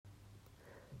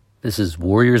This is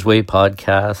Warriors Way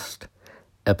Podcast,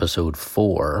 Episode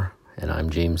 4, and I'm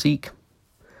James Eek.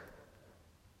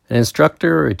 An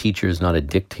instructor or a teacher is not a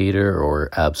dictator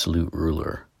or absolute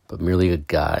ruler, but merely a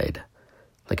guide,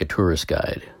 like a tourist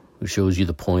guide, who shows you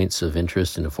the points of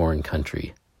interest in a foreign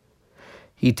country.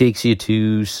 He takes you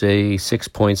to, say, 6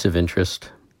 points of interest.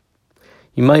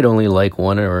 You might only like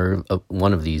one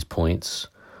of these points,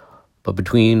 but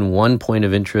between one point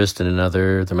of interest and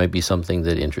another, there might be something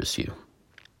that interests you.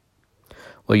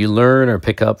 What you learn or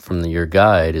pick up from your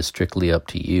guide is strictly up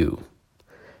to you.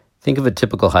 Think of a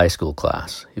typical high school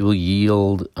class. It will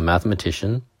yield a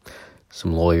mathematician,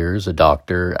 some lawyers, a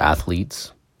doctor,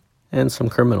 athletes, and some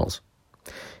criminals.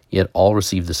 Yet all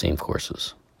receive the same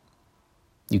courses.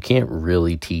 You can't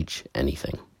really teach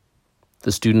anything.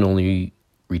 The student only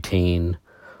retain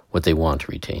what they want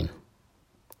to retain.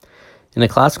 In a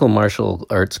classical martial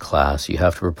arts class, you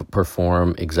have to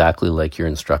perform exactly like your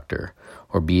instructor,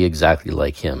 or be exactly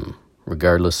like him,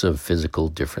 regardless of physical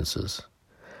differences.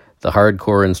 The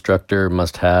hardcore instructor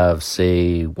must have,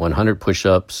 say, 100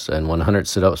 push-ups and 100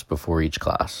 sit-ups before each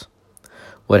class.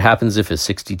 What happens if a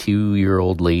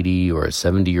 62-year-old lady or a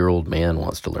 70-year-old man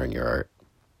wants to learn your art?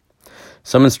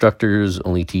 Some instructors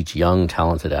only teach young,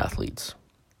 talented athletes.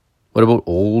 What about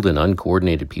old and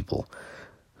uncoordinated people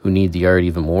who need the art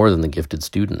even more than the gifted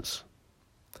students?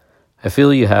 I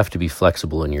feel you have to be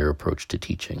flexible in your approach to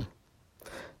teaching.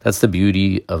 That's the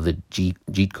beauty of the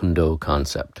Jeet Kune Do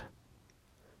concept.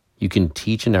 You can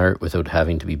teach an art without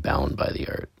having to be bound by the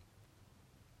art.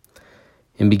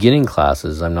 In beginning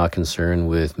classes, I'm not concerned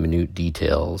with minute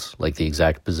details like the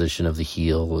exact position of the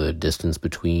heel, the distance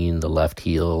between the left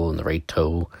heel and the right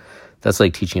toe. That's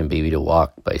like teaching a baby to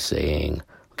walk by saying,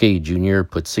 "Okay, Junior,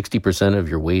 put 60% of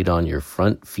your weight on your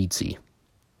front feetsy."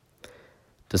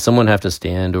 Does someone have to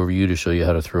stand over you to show you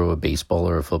how to throw a baseball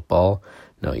or a football?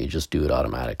 No, you just do it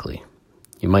automatically.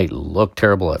 You might look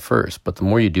terrible at first, but the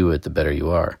more you do it, the better you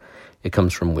are. It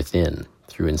comes from within,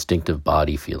 through instinctive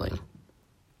body feeling.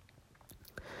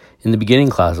 In the beginning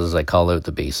classes, I call out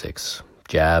the basics.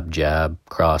 Jab, jab,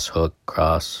 cross, hook,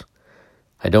 cross.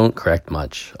 I don't correct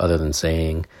much, other than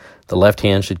saying, the left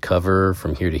hand should cover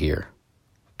from here to here.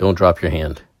 Don't drop your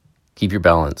hand. Keep your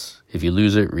balance. If you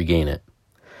lose it, regain it.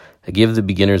 I give the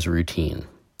beginners a routine.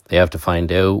 They have to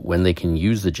find out when they can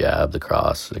use the jab, the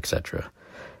cross, etc.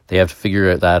 They have to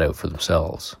figure that out for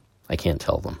themselves. I can't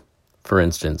tell them. For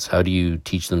instance, how do you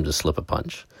teach them to slip a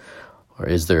punch? Or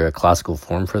is there a classical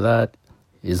form for that?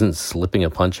 Isn't slipping a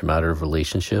punch a matter of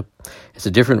relationship? It's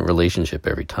a different relationship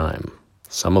every time.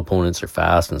 Some opponents are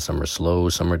fast and some are slow,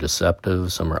 some are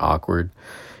deceptive, some are awkward.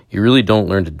 You really don't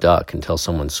learn to duck until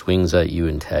someone swings at you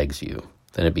and tags you.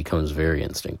 Then it becomes very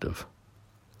instinctive.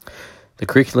 The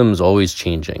curriculum is always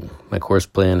changing. My course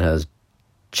plan has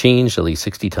changed at least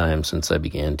 60 times since I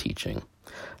began teaching.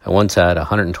 I once had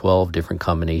 112 different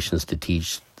combinations to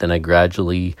teach, then I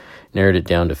gradually narrowed it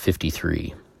down to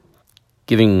 53.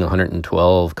 Giving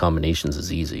 112 combinations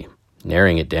is easy.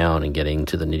 Narrowing it down and getting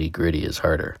to the nitty-gritty is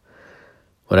harder.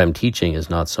 What I'm teaching is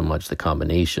not so much the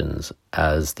combinations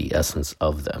as the essence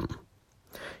of them.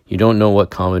 You don't know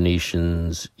what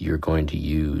combinations you're going to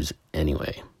use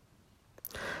anyway.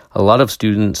 A lot of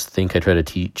students think I try to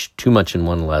teach too much in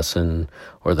one lesson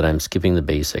or that I'm skipping the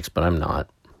basics, but I'm not.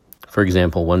 For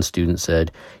example, one student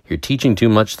said, "You're teaching too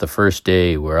much the first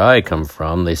day. Where I come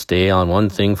from, they stay on one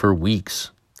thing for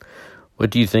weeks." "What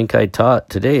do you think I taught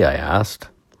today?" I asked.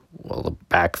 "Well, the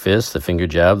back fist, the finger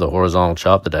jab, the horizontal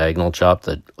chop, the diagonal chop,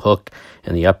 the hook,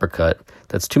 and the uppercut.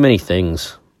 That's too many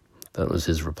things." That was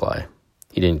his reply.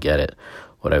 He didn't get it.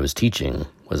 What I was teaching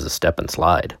was the step and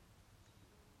slide.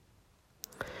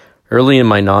 Early in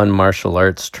my non-martial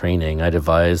arts training, I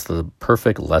devised the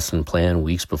perfect lesson plan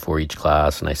weeks before each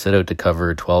class, and I set out to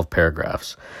cover 12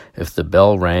 paragraphs. If the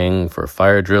bell rang for a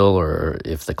fire drill, or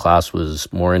if the class was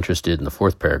more interested in the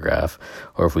 4th paragraph,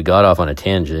 or if we got off on a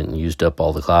tangent and used up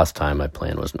all the class time, my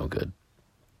plan was no good.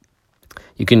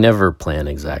 You can never plan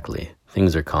exactly.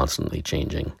 Things are constantly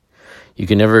changing. You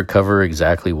can never cover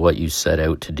exactly what you set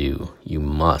out to do. You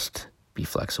must be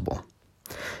flexible.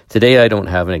 Today, I don't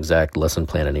have an exact lesson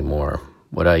plan anymore.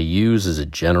 What I use is a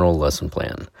general lesson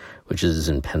plan, which is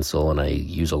in pencil, and I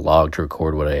use a log to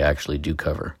record what I actually do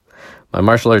cover. My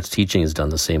martial arts teaching is done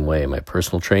the same way. My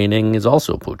personal training is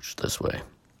also approached this way.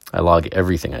 I log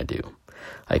everything I do.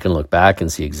 I can look back and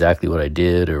see exactly what I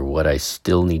did or what I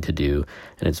still need to do,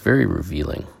 and it's very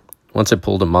revealing. Once I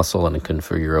pulled a muscle and I couldn't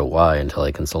figure out why until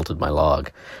I consulted my log,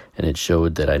 and it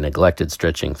showed that I neglected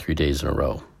stretching 3 days in a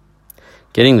row.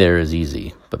 Getting there is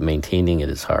easy, but maintaining it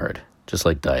is hard, just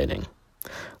like dieting.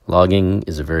 Logging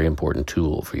is a very important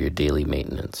tool for your daily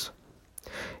maintenance.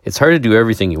 It's hard to do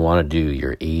everything you want to do.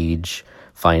 Your age,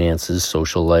 finances,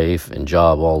 social life, and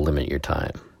job all limit your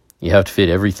time. You have to fit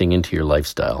everything into your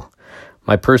lifestyle.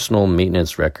 My personal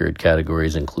maintenance record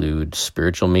categories include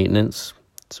spiritual maintenance,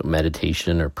 so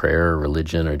meditation or prayer or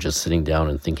religion or just sitting down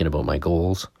and thinking about my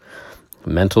goals.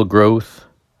 Mental growth,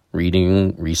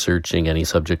 reading, researching any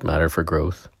subject matter for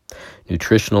growth.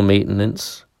 Nutritional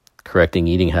maintenance, correcting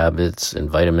eating habits and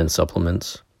vitamin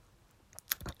supplements.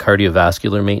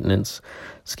 Cardiovascular maintenance,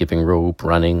 skipping rope,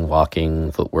 running,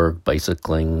 walking, footwork,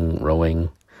 bicycling, rowing.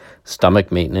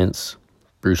 Stomach maintenance,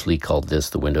 Bruce Lee called this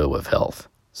the window of health,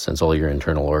 since all your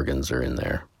internal organs are in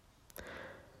there.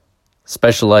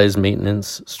 Specialized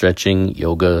maintenance, stretching,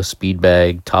 yoga, speed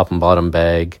bag, top and bottom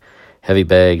bag, heavy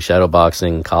bag, shadow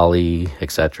boxing, Kali,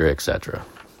 etc., etc.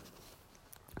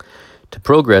 To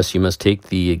progress, you must take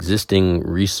the existing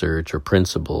research or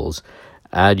principles,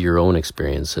 add your own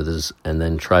experiences, and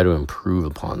then try to improve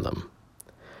upon them.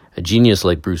 A genius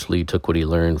like Bruce Lee took what he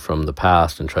learned from the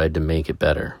past and tried to make it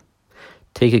better.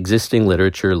 Take existing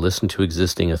literature, listen to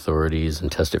existing authorities,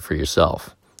 and test it for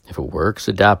yourself. If it works,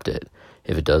 adapt it.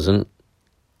 If it doesn't,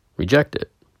 reject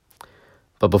it.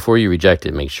 But before you reject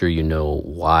it, make sure you know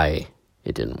why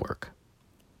it didn't work.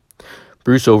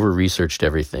 Bruce over-researched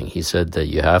everything. He said that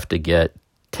you have to get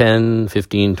 10,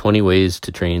 15, 20 ways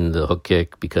to train the hook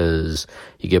kick because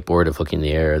you get bored of hooking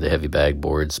the air, the heavy bag,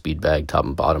 board, speed bag, top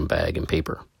and bottom bag, and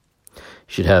paper. You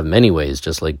should have many ways,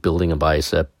 just like building a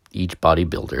bicep. Each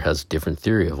bodybuilder has a different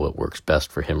theory of what works best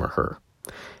for him or her.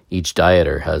 Each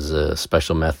dieter has a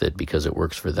special method because it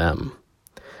works for them.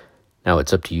 Now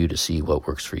it's up to you to see what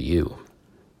works for you.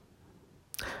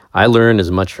 I learn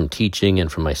as much from teaching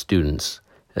and from my students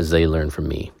as they learn from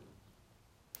me.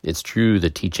 It's true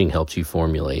that teaching helps you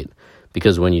formulate,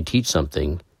 because when you teach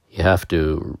something, you have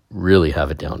to really have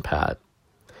it down pat.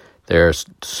 There are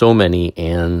so many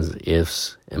ands,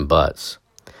 ifs, and buts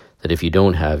that if you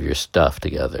don't have your stuff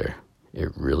together, it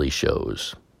really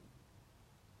shows.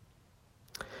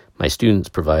 My students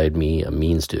provide me a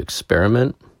means to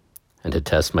experiment and to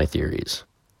test my theories.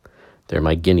 They're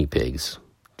my guinea pigs,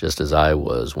 just as I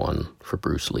was one for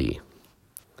Bruce Lee.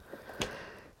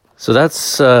 So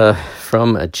that's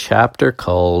from a chapter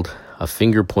called A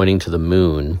Finger Pointing to the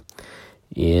Moon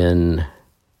in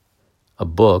a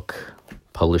book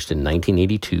published in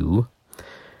 1982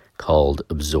 called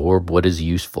Absorb What is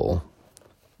Useful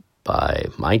by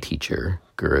my teacher,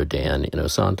 Guru Dan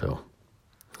Inosanto.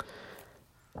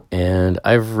 And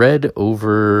I've read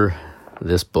over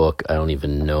this book, I don't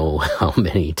even know how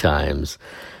many times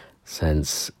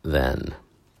since then.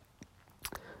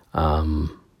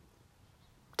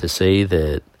 To say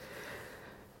that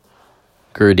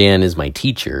Guru Dan is my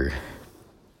teacher,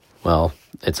 well,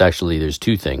 it's actually, there's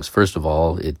two things. First of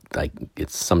all,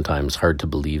 it's sometimes hard to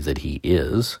believe that he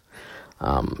is.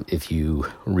 If you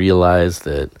realize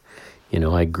that,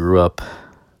 I grew up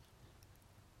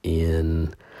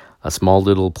in a small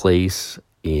little place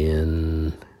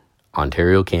in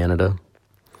Ontario, Canada,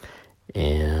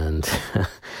 and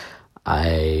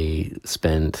I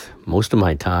spent most of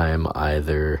my time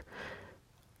either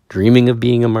dreaming of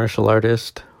being a martial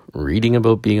artist, reading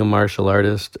about being a martial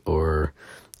artist, or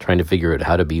trying to figure out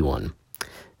how to be one.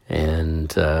 And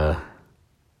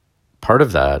part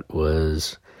of that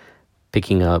was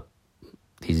picking up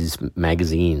these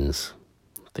magazines,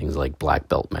 things like Black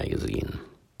Belt magazine.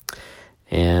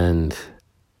 And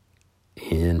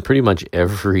in pretty much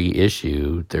every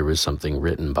issue, there was something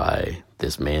written by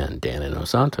this man, Dan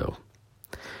Inosanto.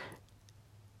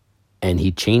 And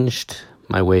he changed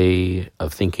my way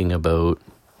of thinking about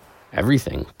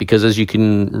everything. Because as you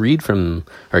can read from,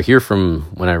 or hear from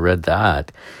when I read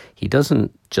that, he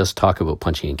doesn't just talk about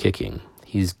punching and kicking.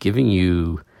 He's giving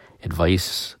you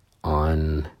advice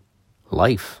on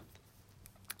life.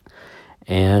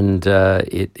 And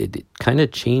it kind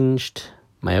of changed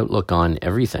my outlook on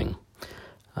everything.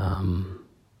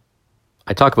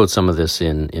 I talk about some of this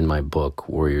in my book,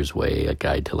 Warrior's Way, A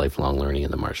Guide to Lifelong Learning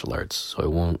in the Martial Arts, so I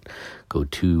won't go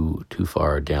too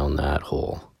far down that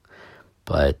hole.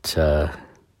 But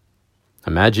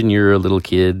imagine you're a little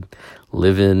kid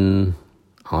living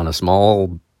on a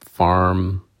small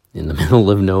farm in the middle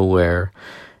of nowhere,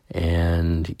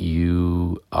 and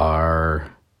you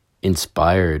are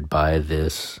inspired by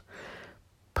this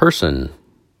person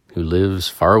who lives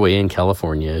far away in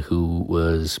California, who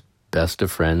was best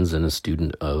of friends and a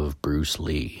student of Bruce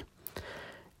Lee.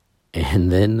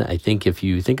 And then I think if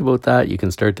you think about that, you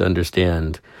can start to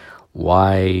understand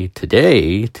why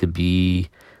today, to be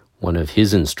one of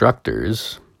his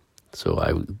instructors, so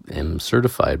I am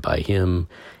certified by him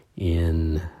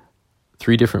in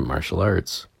 3 different martial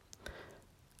arts,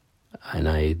 and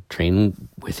I train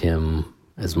with him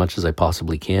as much as I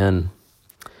possibly can.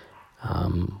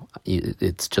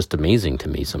 It's just amazing to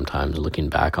me sometimes looking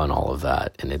back on all of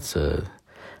that, and it's a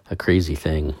crazy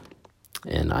thing.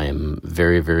 And I am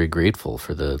very, very grateful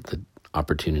for the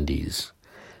opportunities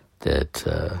that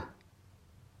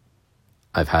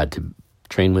I've had to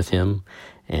train with him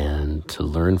and to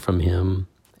learn from him.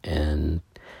 And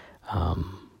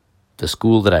the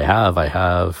school that I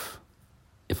have,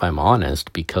 if I'm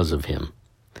honest, because of him.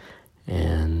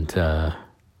 And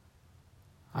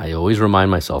I always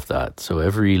remind myself that. So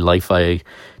every life I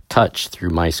touch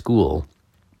through my school,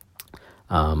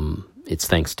 it's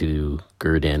thanks to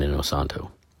Gurudhan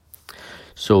Inosanto.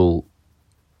 So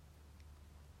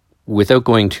without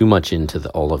going too much into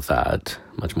all of that,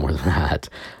 much more than that,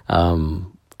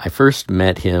 I first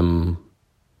met him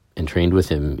and trained with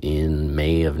him in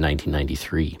May of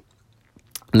 1993.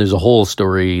 And there's a whole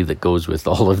story that goes with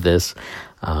all of this,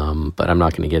 but I'm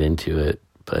not going to get into it.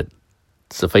 But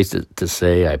suffice it to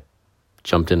say, I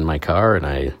jumped in my car and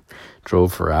I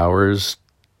drove for hours,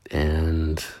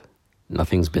 and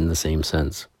nothing's been the same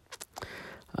since.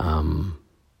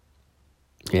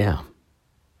 Yeah.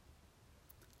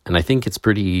 And I think it's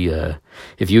pretty,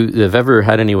 if you have ever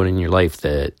had anyone in your life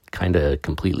that kind of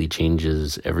completely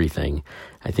changes everything,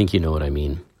 I think you know what I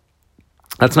mean.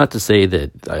 That's not to say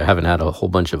that I haven't had a whole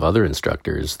bunch of other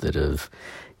instructors that have,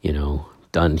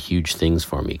 done huge things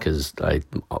for me, because I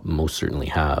most certainly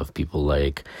have. People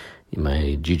like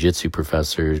my jiu-jitsu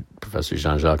professor, Professor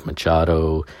Jean-Jacques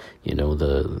Machado,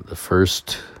 the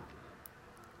first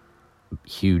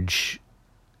huge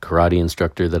karate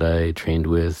instructor that I trained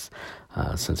with,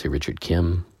 Sensei Richard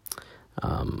Kim,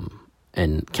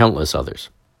 and countless others.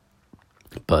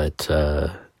 But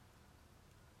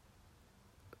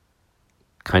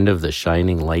kind of the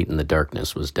shining light in the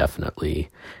darkness was definitely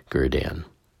Gurudhan.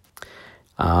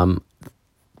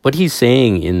 What he's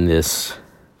saying in this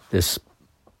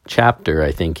chapter,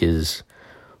 I think, is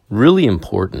really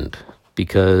important,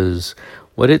 because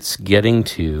what it's getting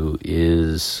to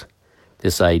is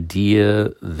this idea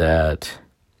that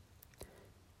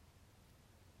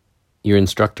your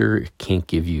instructor can't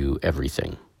give you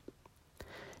everything.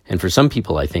 And for some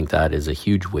people, I think that is a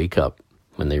huge wake-up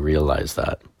when they realize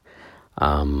that.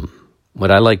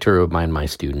 What I like to remind my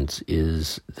students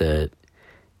is that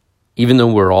even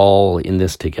though we're all in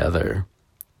this together,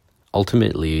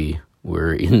 ultimately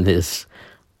we're in this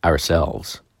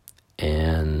ourselves.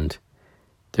 And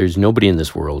there's nobody in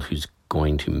this world who's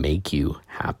going to make you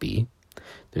happy.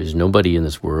 There's nobody in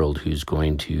this world who's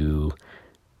going to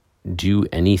do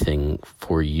anything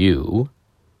for you.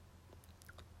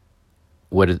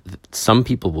 What some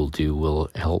people will do will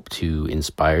help to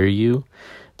inspire you.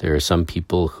 There are some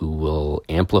people who will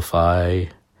amplify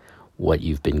what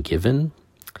you've been given.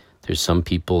 There's some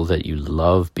people that you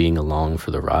love being along for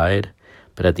the ride.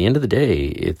 But at the end of the day,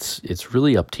 it's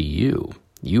really up to you.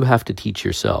 You have to teach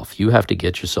yourself. You have to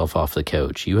get yourself off the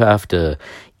couch. You have to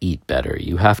eat better.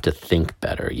 You have to think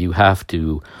better. You have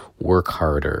to work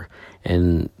harder.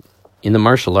 And in the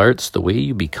martial arts, the way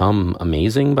you become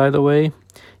amazing, by the way,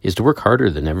 is to work harder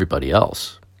than everybody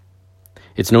else.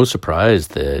 It's no surprise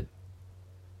that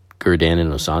Gurudhan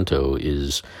Inosanto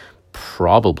is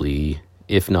probably,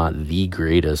 if not the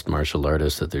greatest martial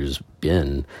artist that there's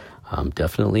been,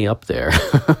 definitely up there.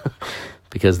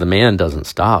 Because the man doesn't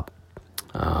stop.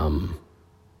 The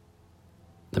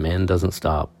man doesn't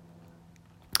stop.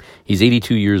 He's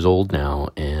 82 years old now,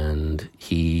 and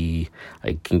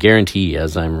I can guarantee,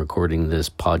 as I'm recording this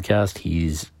podcast,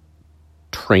 he's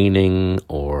training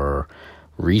or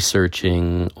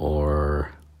researching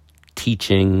or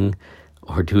teaching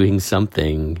or doing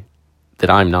something that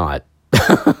I'm not.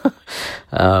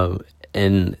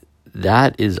 And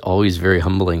that is always very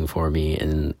humbling for me,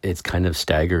 and it's kind of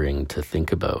staggering to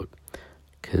think about,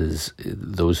 because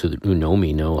those who know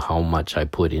me know how much I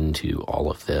put into all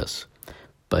of this.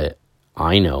 But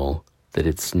I know that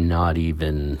it's not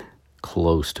even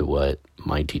close to what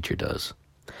my teacher does.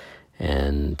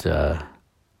 And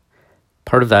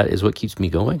part of that is what keeps me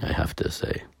going, I have to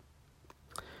say.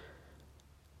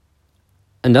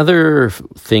 Another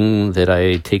thing that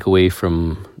I take away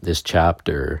from this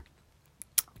chapter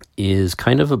is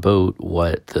kind of about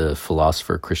what the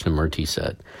philosopher Krishnamurti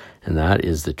said, and that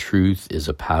is the truth is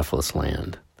a pathless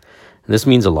land. And this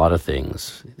means a lot of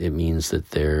things. It means that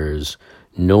there's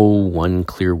no one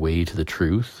clear way to the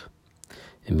truth.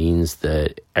 It means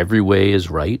that every way is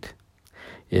right.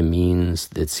 It means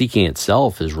that seeking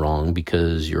itself is wrong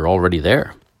because you're already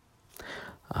there.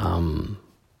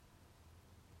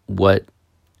 What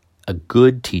a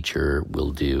good teacher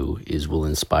will do is will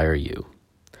inspire you.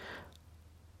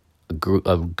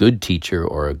 a good teacher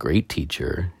or a great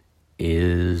teacher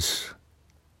is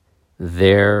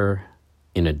there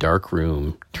in a dark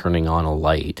room, turning on a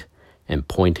light and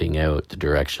pointing out the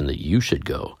direction that you should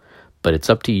go. But it's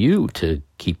up to you to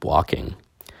keep walking.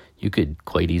 You could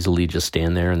quite easily just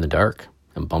stand there in the dark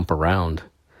and bump around.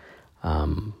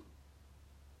 And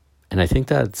I think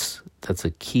that's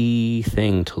a key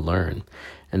thing to learn.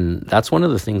 And that's one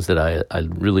of the things that I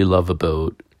really love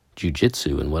about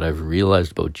jiu-jitsu, and what I've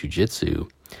realized about jiu-jitsu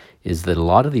is that a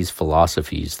lot of these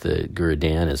philosophies that Guru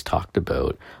Dan has talked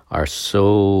about are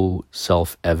so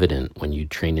self-evident when you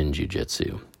train in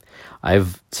jiu-jitsu.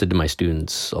 I've said to my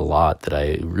students a lot that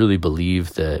I really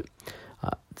believe that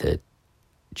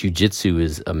jiu-jitsu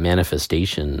is a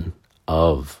manifestation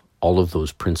of all of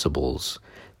those principles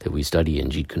that we study in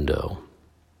Jeet Kune Do.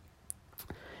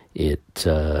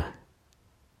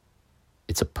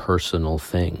 It's a personal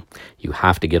thing. You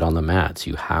have to get on the mats.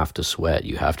 You have to sweat.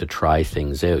 You have to try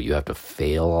things out. You have to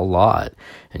fail a lot.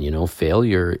 And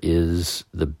failure is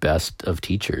the best of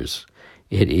teachers.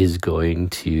 It is going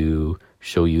to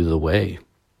show you the way.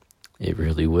 It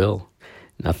really will.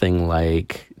 Nothing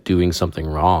like doing something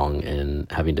wrong and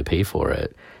having to pay for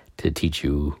it to teach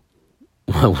you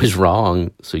what was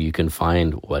wrong so you can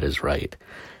find what is right.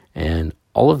 And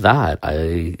all of that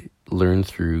I learned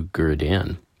through Guru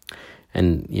Dan.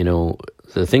 And,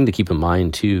 the thing to keep in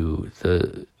mind too,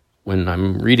 when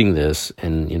I'm reading this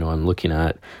and, I'm looking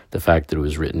at the fact that it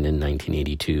was written in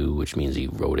 1982, which means he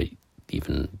wrote it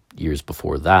even years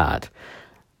before that,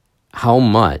 how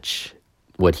much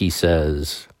what he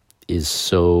says is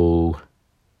so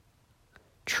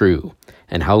true,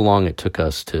 and how long it took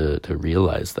us to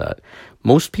realize that.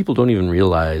 Most people don't even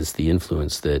realize the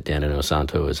influence that Dan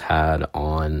Inosanto has had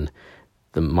on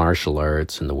the martial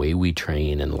arts and the way we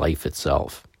train and life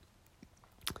itself.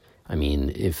 I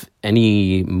mean, if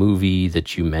any movie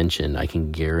that you mention, I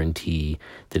can guarantee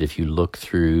that if you look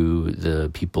through the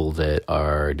people that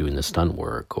are doing the stunt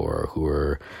work, or who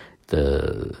are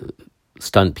the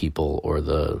stunt people, or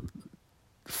the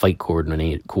fight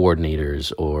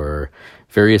coordinators, or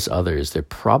various others, they're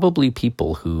probably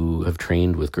people who have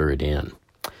trained with Guru Dan.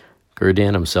 Guru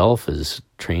Dan himself has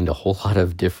trained a whole lot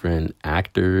of different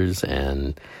actors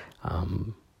and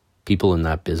people in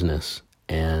that business.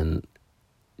 And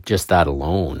just that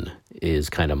alone is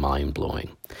kind of mind-blowing.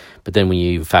 But then when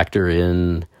you factor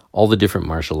in all the different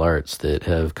martial arts that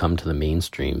have come to the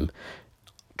mainstream,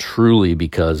 truly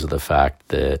because of the fact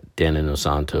that Dan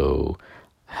Inosanto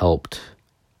helped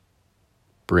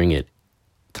bring it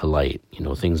to light,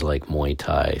 things like Muay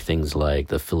Thai, things like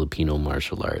the Filipino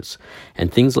martial arts,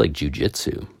 and things like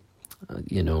jiu-jitsu.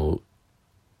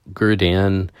 Guru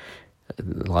Dan,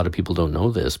 a lot of people don't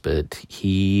know this, but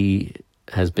he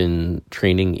has been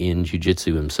training in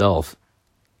jiu-jitsu himself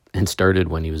and started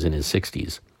when he was in his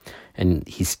 60s. And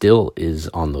he still is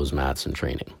on those mats and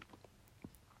training.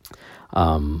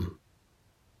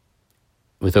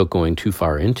 Without going too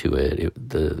far into it,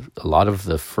 a lot of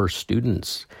the first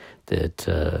students that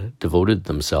devoted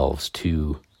themselves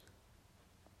to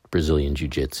Brazilian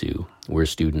Jiu-Jitsu were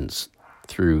students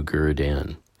through Guru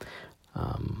Dan.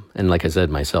 And like I said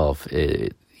myself,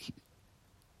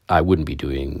 I wouldn't be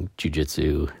doing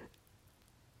Jiu-Jitsu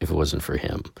if it wasn't for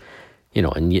him. And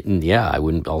I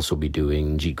wouldn't also be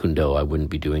doing Jeet Kune Do. I wouldn't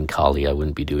be doing Kali. I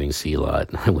wouldn't be doing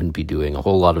Silat. I wouldn't be doing a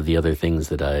whole lot of the other things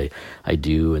that I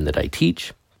do and that I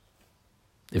teach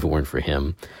if it weren't for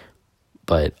him.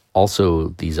 But also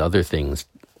these other things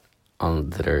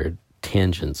that are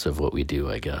tangents of what we do,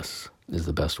 I guess, is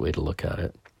the best way to look at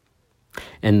it.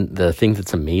 And the thing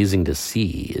that's amazing to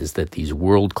see is that these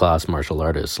world-class martial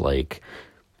artists like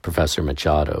Professor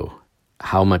Machado,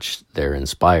 how much they're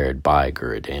inspired by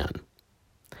Guru Dan.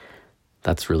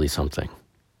 That's really something.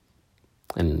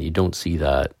 And you don't see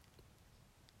that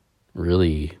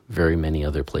really very many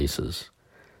other places,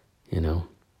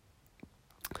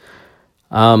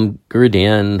 Guru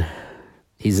Dan,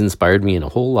 he's inspired me in a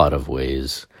whole lot of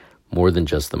ways, more than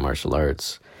just the martial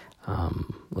arts.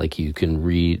 Like you can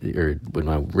read, or when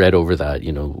I read over that,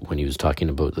 when he was talking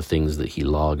about the things that he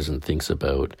logs and thinks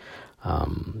about,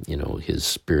 his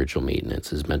spiritual maintenance,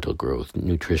 his mental growth,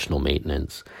 nutritional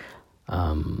maintenance.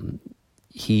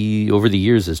 He, over the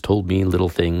years, has told me little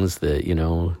things that,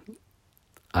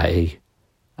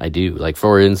 I do. Like,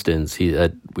 for instance,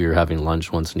 we were having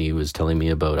lunch once and he was telling me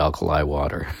about alkali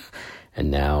water, and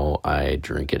now I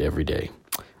drink it every day.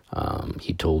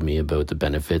 He told me about the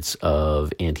benefits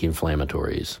of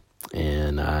anti-inflammatories,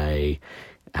 and I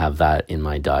have that in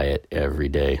my diet every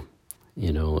day,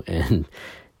 and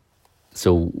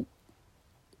so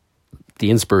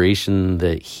the inspiration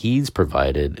that he's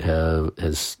provided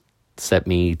has set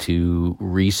me to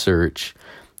research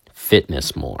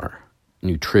fitness more,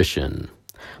 nutrition,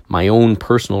 my own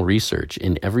personal research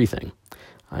in everything.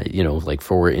 Like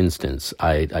for instance,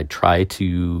 I try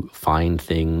to find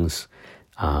things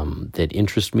that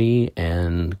interest me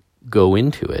and go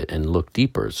into it and look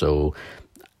deeper. So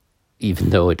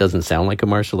even though it doesn't sound like a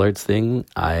martial arts thing,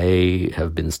 I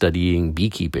have been studying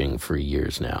beekeeping for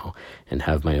years now and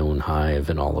have my own hive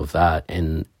and all of that.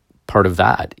 And part of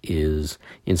that is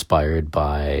inspired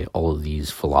by all of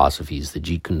these philosophies, the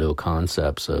Jeet Kune Do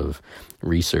concepts of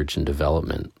research and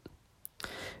development.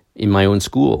 In my own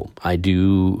school, I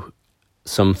do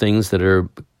some things that are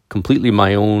completely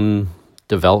my own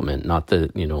development. Not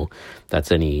that,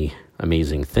 that's any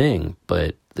amazing thing,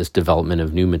 but this development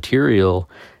of new material,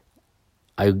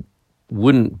 I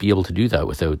wouldn't be able to do that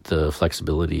without the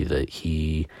flexibility that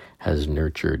he has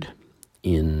nurtured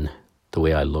in the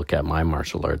way I look at my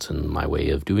martial arts and my way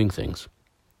of doing things.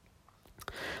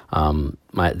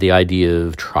 The idea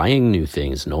of trying new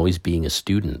things and always being a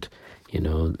student,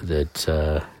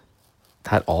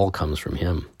 that all comes from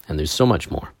him. And there's so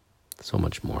much more.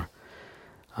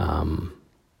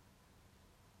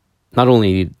 Not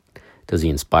only does he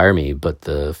inspire me, but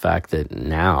the fact that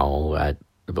now at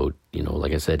about,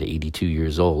 like I said, 82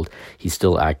 years old, he's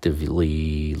still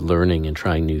actively learning and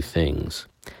trying new things.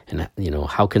 And,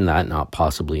 how can that not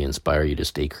possibly inspire you to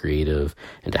stay creative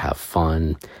and to have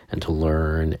fun and to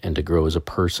learn and to grow as a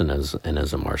person and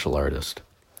as a martial artist?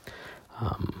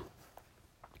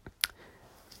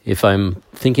 If I'm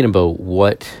thinking about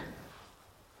what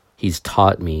he's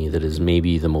taught me that is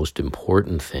maybe the most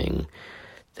important thing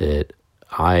that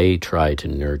I try to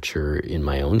nurture in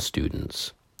my own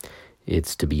students,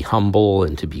 it's to be humble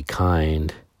and to be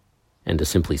kind and to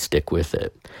simply stick with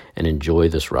it and enjoy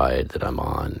this ride that I'm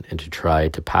on and to try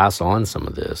to pass on some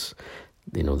of this,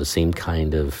 the same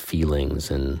kind of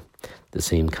feelings and the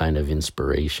same kind of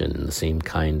inspiration and the same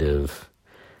kind of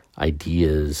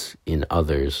ideas in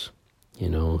others.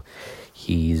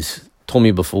 He's told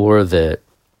me before that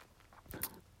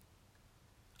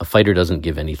a fighter doesn't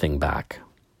give anything back,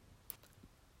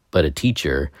 but a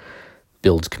teacher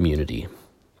builds community.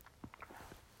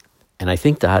 And I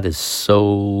think that is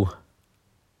so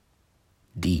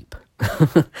deep.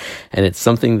 And it's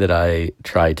something that I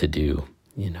try to do,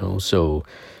 so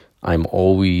I'm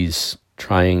always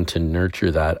trying to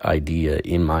nurture that idea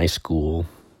in my school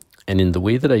and in the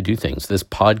way that I do things. This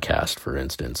podcast, for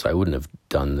instance, I wouldn't have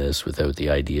done this without the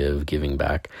idea of giving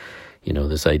back,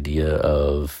 this idea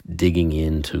of digging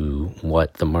into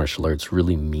what the martial arts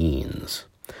really means.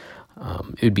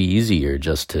 It would be easier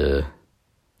just to,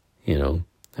 it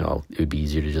would be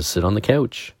easier to just sit on the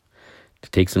couch, to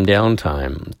take some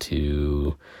downtime,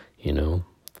 to,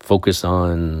 focus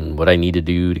on what I need to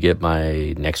do to get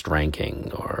my next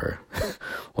ranking or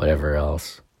whatever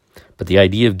else. But the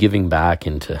idea of giving back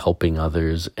into helping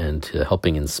others and to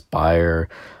helping inspire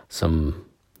some,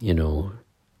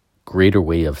 greater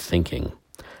way of thinking,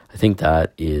 I think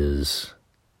that is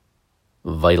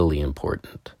vitally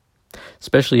important,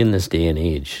 especially in this day and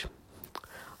age.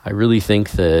 I really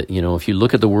think that, if you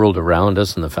look at the world around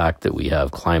us and the fact that we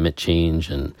have climate change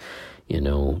and,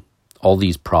 all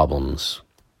these problems,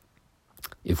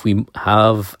 if we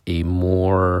have a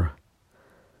more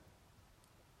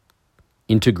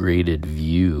integrated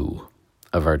view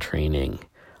of our training,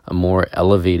 a more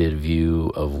elevated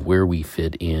view of where we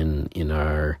fit in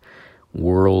our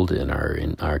world, in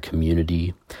our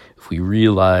community, if we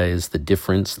realize the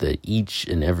difference that each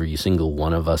and every single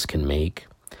one of us can make,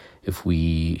 if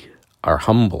we are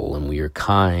humble and we are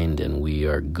kind and we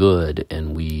are good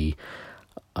and we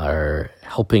are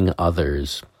helping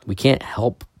others, we can't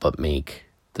help but make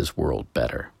this world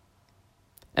better.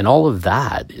 And all of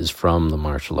that is from the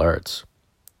martial arts,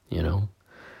 In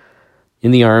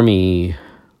the Army,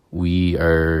 we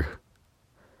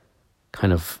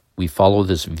follow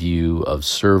this view of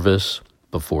service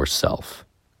before self.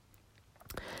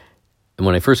 And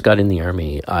when I first got in the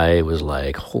Army, I was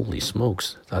like, holy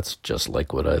smokes, that's just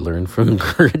like what I learned from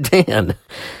Guru Dan.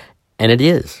 And it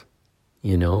is,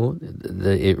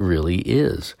 it really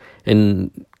is.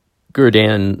 And Guru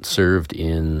Dan served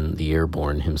in the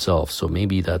airborne himself, so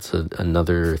maybe that's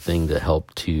another thing that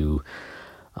helped to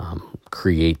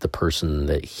create the person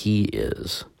that he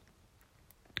is.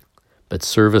 But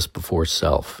service before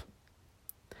self.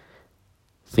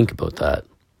 Think about that,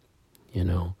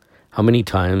 How many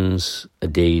times a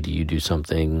day do you do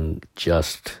something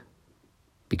just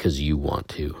because you want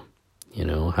to?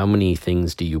 How many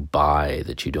things do you buy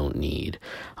that you don't need?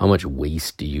 How much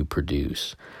waste do you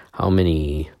produce? How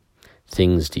many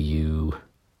things do you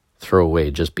throw away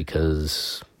just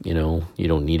because, you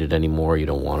don't need it anymore, you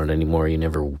don't want it anymore, you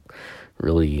never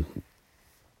really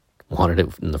wanted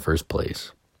it in the first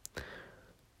place.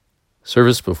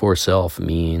 Service before self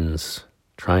means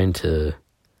trying to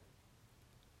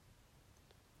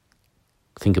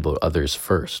think about others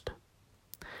first.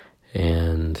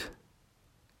 And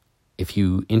if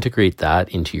you integrate that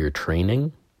into your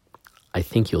training, I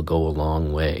think you'll go a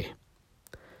long way.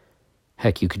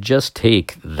 Heck, you could just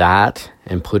take that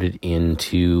and put it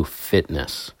into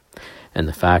fitness and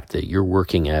the fact that you're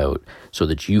working out so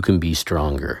that you can be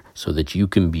stronger, so that you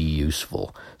can be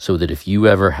useful, so that if you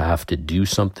ever have to do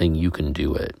something, you can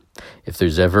do it. If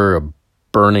there's ever a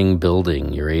burning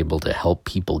building, you're able to help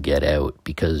people get out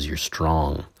because you're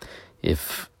strong.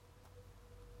 If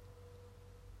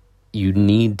you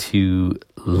need to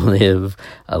live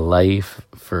a life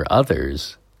for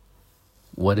others,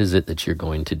 what is it that you're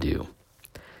going to do?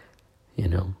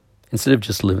 Instead of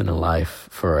just living a life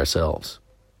for ourselves.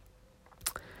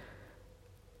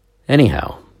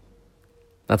 Anyhow,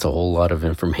 that's a whole lot of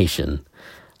information,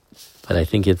 but I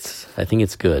think it's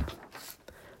good.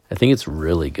 I think it's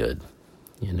really good,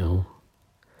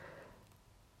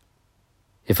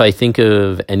 If I think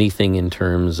of anything in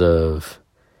terms of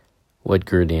what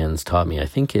Gurdjian's taught me, I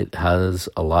think it has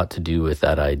a lot to do with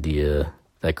that idea,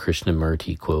 that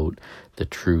Krishnamurti quote, "The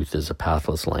truth is a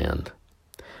pathless land."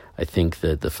 I think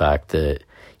that the fact that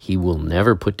he will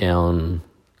never put down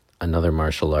another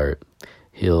martial art,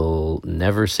 he'll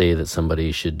never say that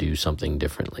somebody should do something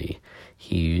differently.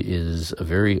 He is a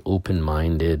very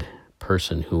open-minded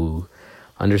person who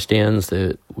understands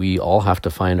that we all have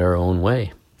to find our own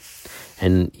way.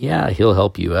 And yeah, he'll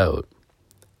help you out,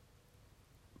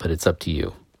 but it's up to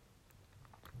you.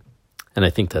 And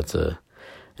I think that's an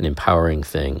empowering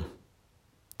thing.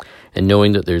 And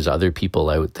knowing that there's other people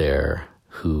out there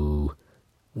who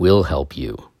will help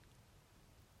you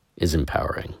is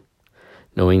empowering.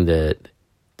 Knowing that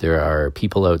there are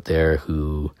people out there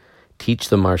who teach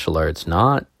the martial arts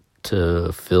not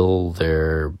to fill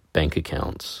their bank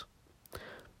accounts,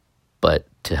 but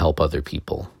to help other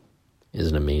people is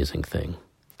an amazing thing.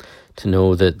 To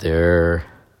know that there,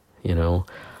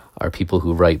 are people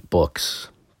who write books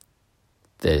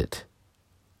that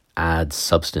add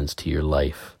substance to your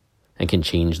life and can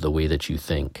change the way that you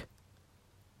think.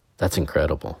 That's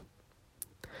incredible.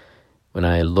 When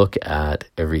I look at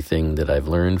everything that I've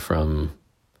learned from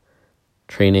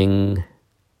training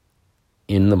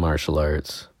in the martial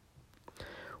arts,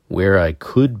 where I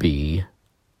could be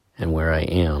and where I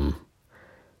am,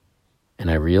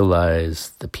 and I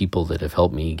realize the people that have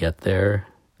helped me get there,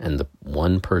 and the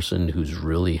one person who's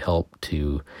really helped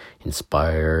to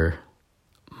inspire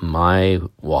my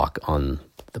walk on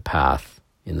the path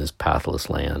in this pathless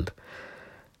land,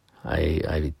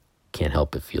 I can't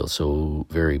help but feel so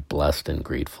very blessed and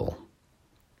grateful.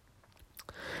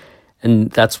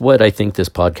 And that's what I think this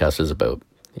podcast is about.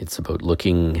 It's about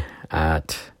looking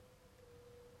at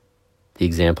the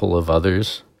example of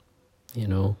others,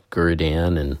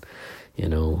 Gurdjieff and,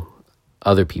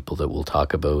 other people that we'll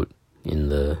talk about in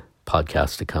the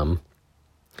podcast to come.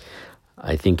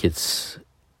 I think it's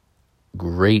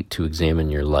great to examine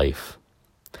your life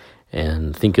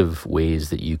and think of ways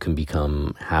that you can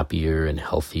become happier and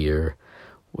healthier,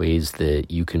 ways that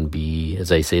you can be,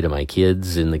 as I say to my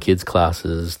kids in the kids'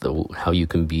 classes, how you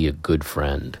can be a good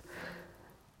friend.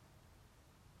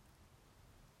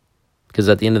 Because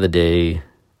at the end of the day,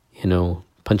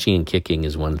 punching and kicking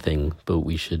is one thing, but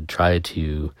we should try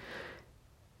to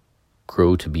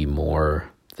grow to be more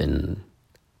than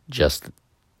just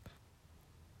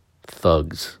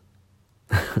thugs.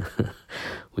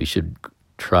 We should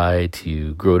try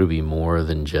to grow to be more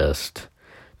than just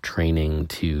training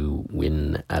to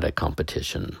win at a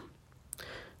competition.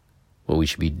 What we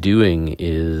should be doing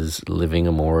is living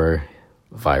a more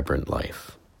vibrant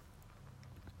life.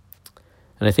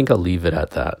 And I think I'll leave it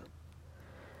at that.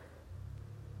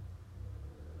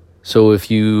 So if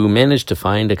you manage to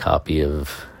find a copy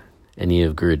of any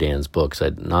of Gurdjieff's books,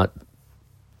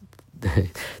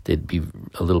 they'd be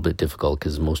a little bit difficult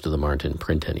because most of them aren't in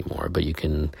print anymore, but you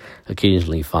can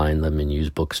occasionally find them in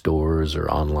used bookstores or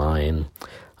online.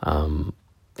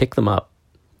 Pick them up.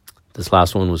 This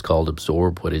last one was called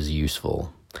Absorb What is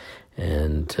Useful,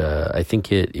 and I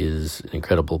think it is an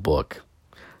incredible book.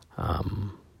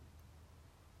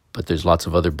 But there's lots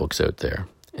of other books out there,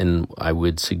 and I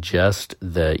would suggest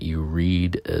that you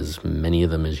read as many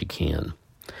of them as you can.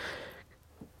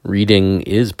 Reading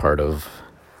is part of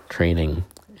training.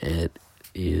 It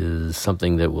is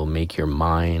something that will make your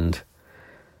mind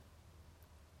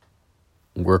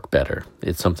work better.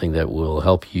 It's something that will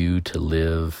help you to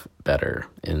live better,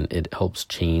 and it helps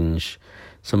change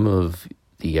some of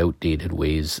the outdated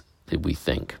ways that we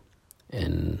think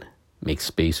and make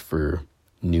space for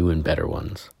new and better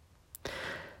ones.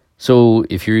 So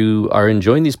if you are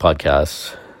enjoying these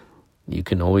podcasts, you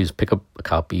can always pick up a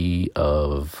copy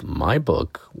of my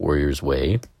book, Warrior's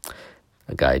Way,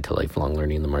 A Guide to Lifelong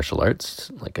Learning in the Martial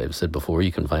Arts. Like I've said before,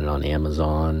 you can find it on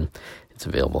Amazon. It's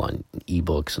available on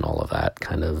ebooks and all of that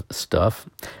kind of stuff.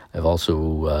 I've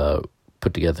also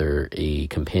put together a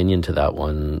companion to that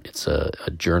one. It's a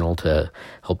journal to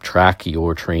help track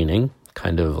your training,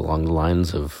 kind of along the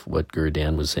lines of what Guru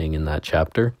Dan was saying in that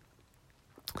chapter.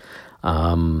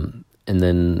 And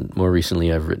then more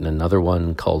recently, I've written another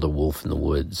one called A Wolf in the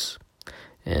Woods.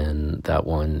 And that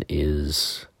one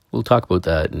is, we'll talk about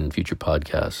that in future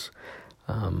podcasts.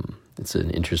 It's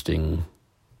an interesting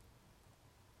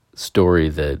story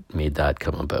that made that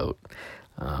come about.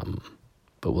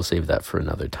 But we'll save that for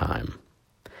another time.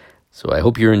 So I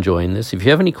hope you're enjoying this. If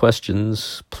you have any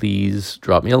questions, please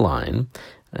drop me a line.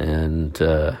 And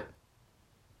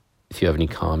if you have any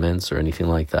comments or anything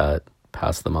like that,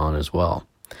 pass them on as well.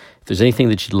 If there's anything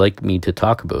that you'd like me to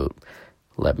talk about,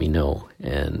 let me know,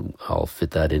 and I'll fit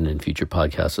that in future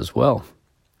podcasts as well.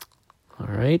 All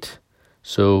right.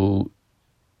 So,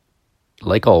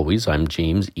 like always, I'm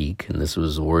James Eek, and this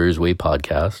was the Warrior's Way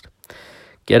podcast.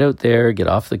 Get out there, get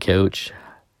off the couch,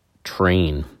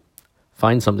 train.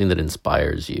 Find something that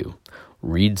inspires you.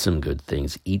 Read some good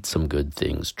things, eat some good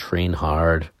things, train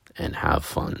hard, and have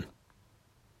fun.